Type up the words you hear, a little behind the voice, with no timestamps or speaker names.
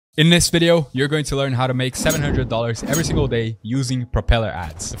In this video, you're going to learn how to make $700 every single day using Propeller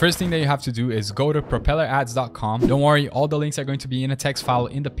ads. The first thing that you have to do is go to propellerads.com. Don't worry, all the links are going to be in a text file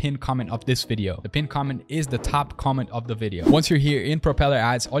in the pinned comment of this video. The pinned comment is the top comment of the video. Once you're here in Propeller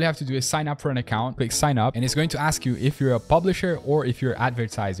ads, all you have to do is sign up for an account, click sign up, and it's going to ask you if you're a publisher or if you're an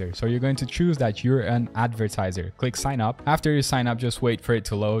advertiser. So you're going to choose that you're an advertiser. Click sign up. After you sign up, just wait for it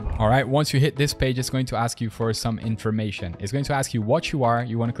to load. All right, once you hit this page, it's going to ask you for some information. It's going to ask you what you are.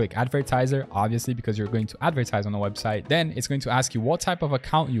 You want to click advertiser, obviously, because you're going to advertise on the website. Then it's going to ask you what type of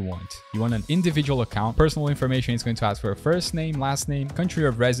account you want. You want an individual account. Personal information is going to ask for a first name, last name, country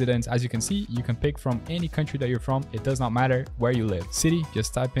of residence. As you can see, you can pick from any country that you're from. It does not matter where you live. City,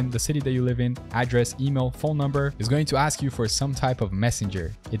 just type in the city that you live in. Address, email, phone number. Is going to ask you for some type of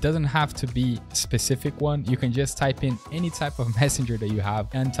messenger. It doesn't have to be a specific one. You can just type in any type of messenger that you have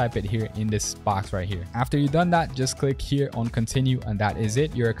and type it here in this box right here. After you've done that, just click here on continue, and that is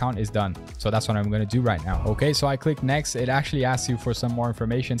it. Your account is done. So that's what I'm going to do right now. Okay, so I click next. It actually asks you for some more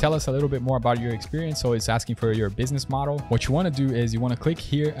information. Tell us a little bit more about your experience. So it's asking for your business model. What you want to do is you want to click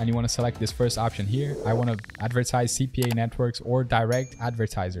here and you want to select this first option here. I want to advertise CPA networks or direct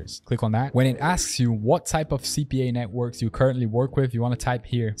advertisers. Click on that. When it asks you what type of CPA networks you currently work with, you want to type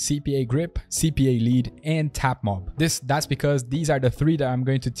here CPA Grip, CPA Lead, and TapMob. That's because these are the three that I'm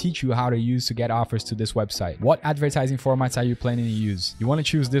going to teach you how to use to get offers to this website. What advertising formats are you planning to use? You want to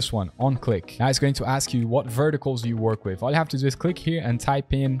choose this one on click. Now it's going to ask you what verticals you work with. All you have to do is click here and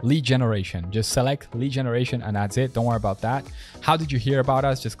type in lead generation. Just select lead generation and that's it. Don't worry about that. How did you hear about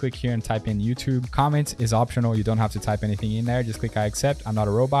us? Just click here and type in YouTube. Comments is optional. You don't have to type anything in there. Just click I accept. I'm not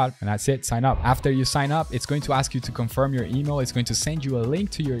a robot, and that's it. Sign up. After you sign up, it's going to ask you to confirm your email. It's going to send you a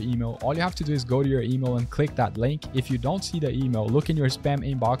link to your email. All you have to do is go to your email and click that link. If you don't see the email, look in your spam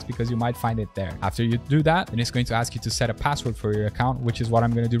inbox because you might find it there. After you do that, then it's going to ask you to set a password for your account, which is what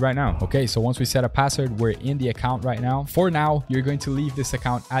I'm going to do right now. Okay, so once we set a password, we're in the account right now. For now, you're going to leave this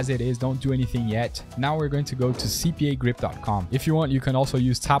account as it is. Don't do anything yet. Now we're going to go to cpagrip.com. If you want, you can also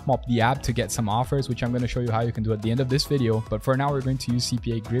use TapMob the app to get some offers, which I'm going to show you how you can do at the end of this video. But for now, we're going to use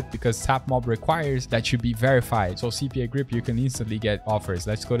CPA Grip because TapMob requires that you be verified. So CPA Grip, you can instantly get offers.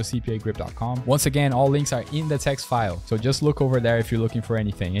 Let's go to cpagrip.com. Once again, all links are in the text file. So just look over there if you're looking for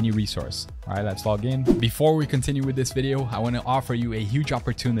anything, any resource. All right, let's log in. Before we continue with this video, I want to offer you a huge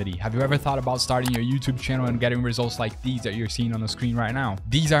opportunity. Have you ever thought about starting your YouTube channel and getting results like these that you're seeing on the screen right now?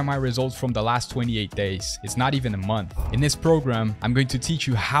 These are my results from the last 28 days. It's not even a month. In this program, I'm going to teach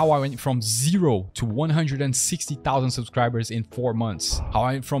you how I went from 0 to 160,000 subscribers in 4 months. How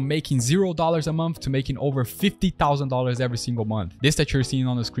I went from making $0 a month to making over $50,000 every single month. This that you're seeing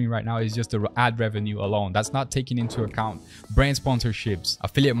on the screen right now is just the ad revenue alone. That's not taking into account brand sponsorships,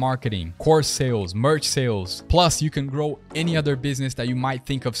 affiliate marketing, course sales, merch sales. Plus, you can grow any other business that you might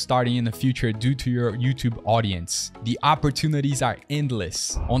think of starting in the future due to your YouTube audience. The opportunities are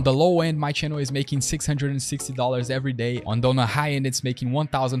endless. On the low end, my channel is making $660 every day. On the high end, it's making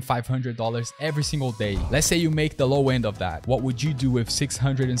 $1,500 every single day. Let's say you make the low end of that. What would you do with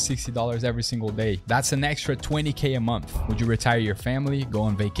 $660 every single day? That's an extra $20K a month. Would you retire your family, go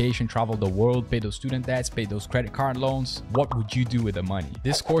on vacation, travel the world, pay those student debts, pay those credit card loans? What would you do with the money?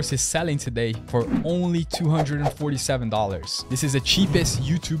 This course is selling today for only $247. This is the cheapest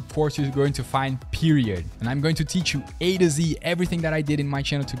YouTube course you're going to find, period. And I'm going to teach you A to Z everything that I did in my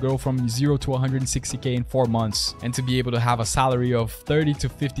channel to grow from 0 to 160K in 4 months and to be able to have a salary of $30,000 to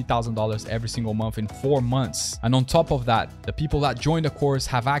 $50,000 every single month in 4 months. And on top of that, the people that join the course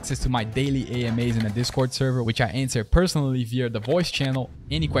have access to my daily AMAs in a Discord server, which I answer personally via the voice channel,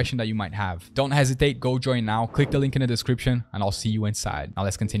 any question that you might have. Don't hesitate, go join now. Click the link in the description and I'll see you inside. Now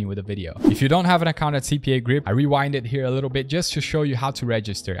let's continue with the video. If you don't have an account at CPA Grip, I rewind it here a little bit just to show you how to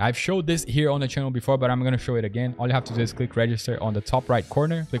register. I've showed this here on the channel before, but I'm going to show it again. All you have to do is click register on the top right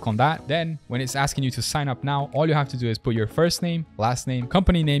corner. Click on that. Then when it's asking you to sign up now, all you have to do is put your first name, last name,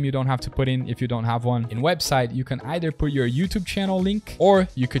 company name you don't have to put in if you don't have one. In website, you can either put your YouTube channel link or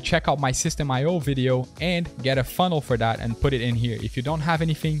you could check out my System.io video and get a funnel for that and put it in here. If you don't have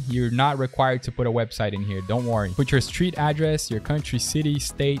anything, you're not required to put a website in here. Don't worry. Put your street address, your country, city,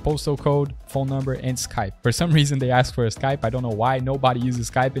 state, postal code, phone number, and Skype. For some reason, they ask for a Skype. I don't know why. Nobody uses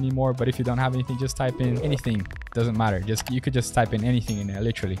Skype anymore, but if you don't have anything, just type in anything. Doesn't matter. You could just type in anything in there,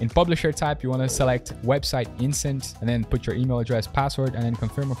 literally. In publisher type, you want to select website instant and then put your email address, password, and then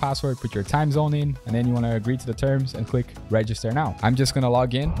confirm a password. Put your time zone in, and then you want to agree to the terms and click register now. I'm just going to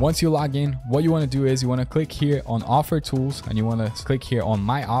log in. Once you log in, what you want to do is you want to click here on offer tools and you want to click here on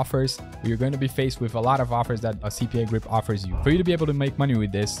my offers, you're going to be faced with a lot of offers that a CPA group offers you. For you to be able to make money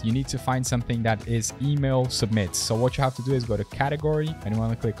with this, you need to find something that is email submits. So what you have to do is go to category, and you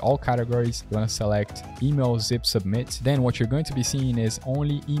want to click all categories. You want to select email zip submit. Then what you're going to be seeing is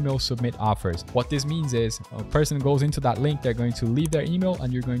only email submit offers. What this means is a person goes into that link, they're going to leave their email,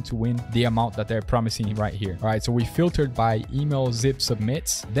 and you're going to win the amount that they're promising right here. All right, so we filtered by email zip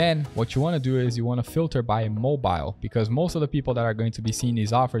submits. Then what you want to do is you want to filter by mobile, because most of the people that are going to be seeing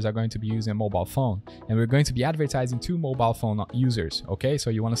these offers are going to be using a mobile phone, and we're going to be advertising to mobile phone users. Okay, so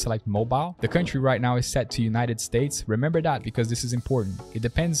you want to select mobile. The country right now is set to United States. Remember that, because this is important. It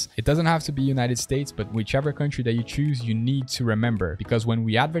depends. It doesn't have to be United States, but whichever country that you choose, you need to remember, because when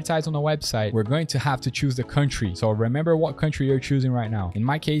we advertise on a website, we're going to have to choose the country. So remember what country you're choosing right now. In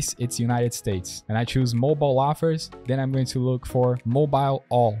my case, it's United States, and I choose mobile offers. Then I'm going to look for mobile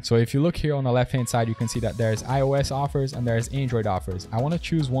all. So if you look here on the left hand side, you can see that there's iOS offers and there's Android offers. I want to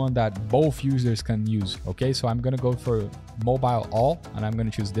choose one that both users can use. Okay, so I'm going to go for mobile all, and I'm going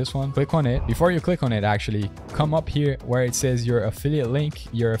to choose this one. Click on it. Before you click on it, actually come up here where it says your affiliate link,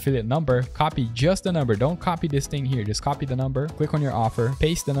 your affiliate number. Copy just the number. Don't copy this thing here, just copy the number. Click on your offer,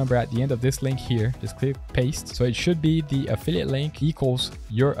 paste the number at the end of this link here. Just click paste. So it should be the affiliate link equals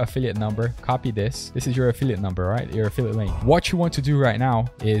your affiliate number. Copy this. This is your affiliate number, right? Your affiliate link. What you want to do right now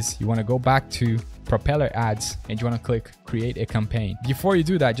is you want to go back to Propeller ads, and you want to click create a campaign. Before you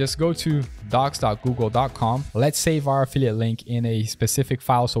do that, just go to docs.google.com. Let's save our affiliate link in a specific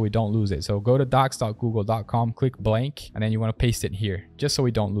file so we don't lose it. So go to docs.google.com, click blank, and then you want to paste it here just so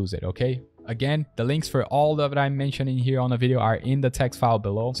we don't lose it. Okay, again, the links for all that I'm mentioning here on the video are in the text file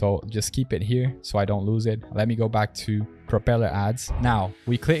below, so just keep it here so I don't lose it. Let me go back to Propeller ads. Now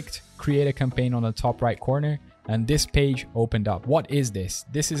we clicked create a campaign on the top right corner, and this page opened up. What is this?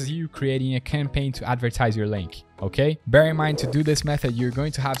 This is you creating a campaign to advertise your link. Okay, bear in mind, to do this method, you're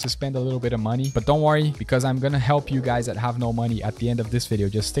going to have to spend a little bit of money, but don't worry, because I'm going to help you guys that have no money at the end of this video.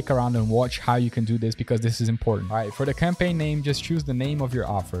 Just stick around and watch how you can do this, because this is important. All right, for the campaign name, just choose the name of your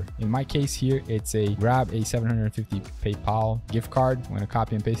offer. In my case here, it's a grab a 750 PayPal gift card. I'm going to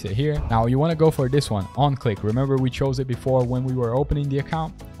copy and paste it here. Now you want to go for this one, on click. Remember, we chose it before when we were opening the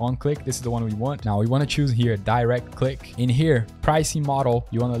account. On click, this is the one we want. Now we want to choose here direct click. In here, pricing model,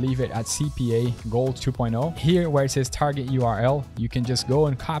 you want to leave it at CPA Gold 2.0. Here where it says target URL, you can just go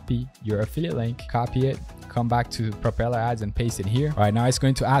and copy your affiliate link, copy it, come back to Propeller ads and paste it here. All right, now it's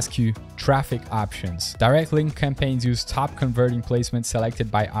going to ask you traffic options. Direct link campaigns use top converting placements selected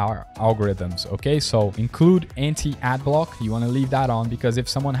by our algorithms. Okay, so include anti-ad block. You want to leave that on, because if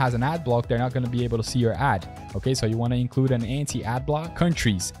someone has an ad block, they're not going to be able to see your ad. Okay, so you want to include an anti-ad block.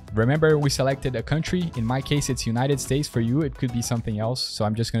 Countries. Remember, we selected a country. In my case, it's United States. For you, it could be something else. So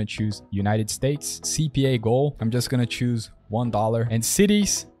I'm just going to choose United States. CPA goal, I'm just going to choose $1. And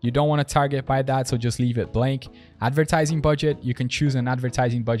cities, you don't want to target by that, so just leave it blank. Advertising budget, you can choose an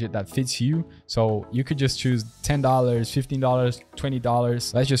advertising budget that fits you. So you could just choose $10, $15,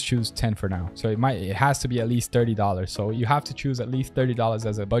 $20. Let's just choose 10 for now. So it has to be at least $30. So you have to choose at least $30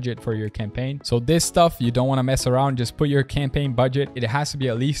 as a budget for your campaign. So this stuff, you don't want to mess around. Just put your campaign budget. It has to be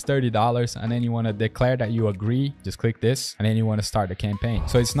at least $30, and then you want to declare that you agree. Just click this, and then you want to start the campaign.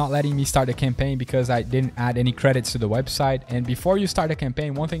 So it's not letting me start the campaign because I didn't add any credits to the website. And before you start a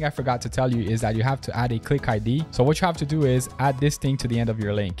campaign, one thing I forgot to tell you is that you have to add a click ID. So what you have to do is add this thing to the end of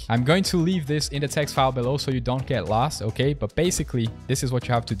your link. I'm going to leave this in the text file below so you don't get lost. Okay, but basically this is what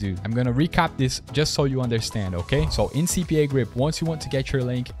you have to do. I'm going to recap this just so you understand. Okay, so in CPA Grip, once you want to get your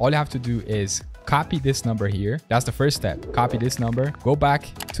link, all you have to do is copy this number here. That's the first step. Copy this number, go back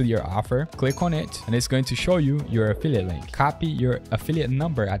to your offer, click on it, and it's going to show you your affiliate link. Copy your affiliate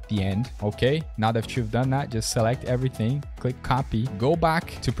number at the end. Okay, now that you've done that, just select everything, click copy, go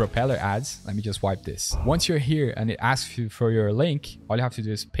back to Propeller ads. Let me just wipe this. Once you're here and it asks you for your link, all you have to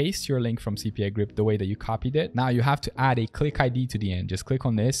do is paste your link from CPA Grip the way that you copied it. Now you have to add a click ID to the end. Just click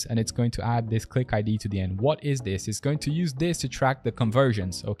on this and it's going to add this click ID to the end. What is this? It's going to use this to track the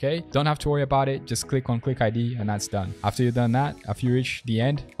conversions. Okay, don't have to worry about it. Just click on click ID and that's done. After you've done that, after you reach the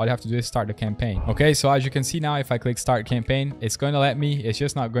end, all you have to do is start the campaign. Okay, so as you can see now, if I click start campaign, it's going to let me. It's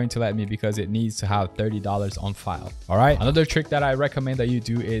just not going to let me because it needs to have $30 on file. All right, another trick that I recommend that you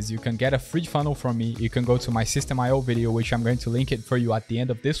do is you can get a free funnel from me. You can go to my System.io video, which I'm going to link it for you at the end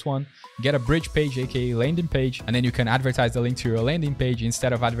of this one. Get a bridge page, aka landing page, and then you can advertise the link to your landing page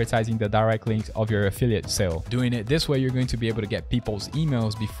instead of advertising the direct link of your affiliate sale. Doing it this way, you're going to be able to get people's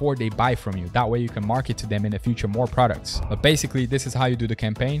emails before they buy from you. That way you can market to them in the future more products. But basically, this is how you do the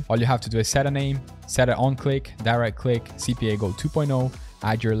campaign. All you have to do is set a name, set an on click, direct click, CPA Go 2.0,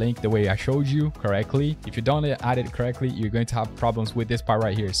 add your link the way I showed you correctly. If you don't add it correctly, you're going to have problems with this part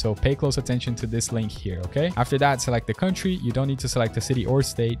right here. So pay close attention to this link here, okay? After that, select the country. You don't need to select the city or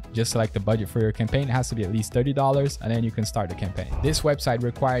state. Just select the budget for your campaign. It has to be at least $30, and then you can start the campaign. This website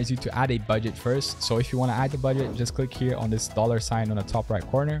requires you to add a budget first. So if you want to add the budget, just click here on this $sign on the top right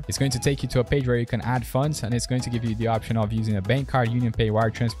corner. It's going to take you to a page where you can add funds, and it's going to give you the option of using a bank card, Union Pay, wire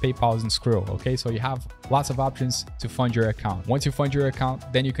transfer, PayPal, and Skrill. Okay, so you have lots of options to fund your account. Once you fund your account,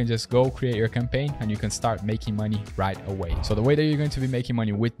 then you can just go create your campaign and you can start making money right away. So the way that you're going to be making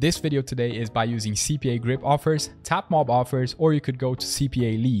money with this video today is by using CPA grip offers, tap mob offers, or you could go to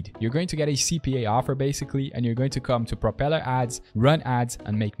CPA lead. You're going to get a CPA offer basically, and you're going to come to Propeller ads, run ads,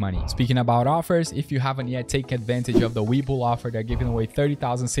 and make money. Speaking about offers, if you haven't yet taken advantage of the Webull offer, they're giving away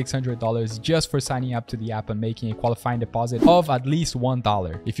 $30,600 just for signing up to the app and making a qualifying deposit of at least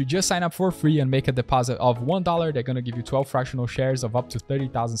 $1. If you just sign up for free and make a deposit of $1, they're going to give you 12 fractional shares of up to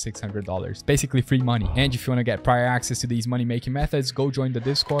 $30,600. Basically free money. And if you want to get prior access to these money making methods, go join the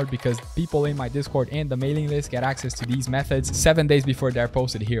Discord, because people in my Discord and the mailing list get access to these methods 7 days before they're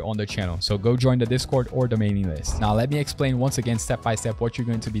posted here on the channel. So go join the Discord or the mailing list. Now let me explain once again step by step what you're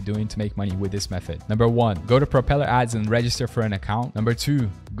going to be doing to make money with this method. Number 1, go to Propeller ads and register for an account. Number 2,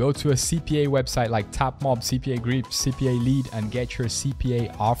 go to a CPA website like TapMob, CPA Grip, CPA Lead, and get your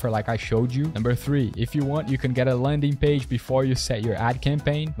CPA offer like I showed you. Number 3, if you want, you can get a landing page before you set your ad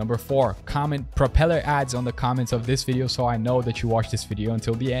campaign. Number 4, comment Propeller ads on the comments of this video so I know that you watched this video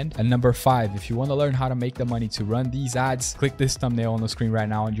until the end. And number 5, if you want to learn how to make the money to run these ads, click this thumbnail on the screen right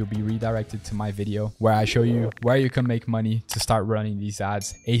now and you'll be redirected to my video where I show you where you can make money to start running these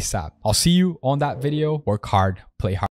ads ASAP. I'll see you on that video. Work hard, play hard.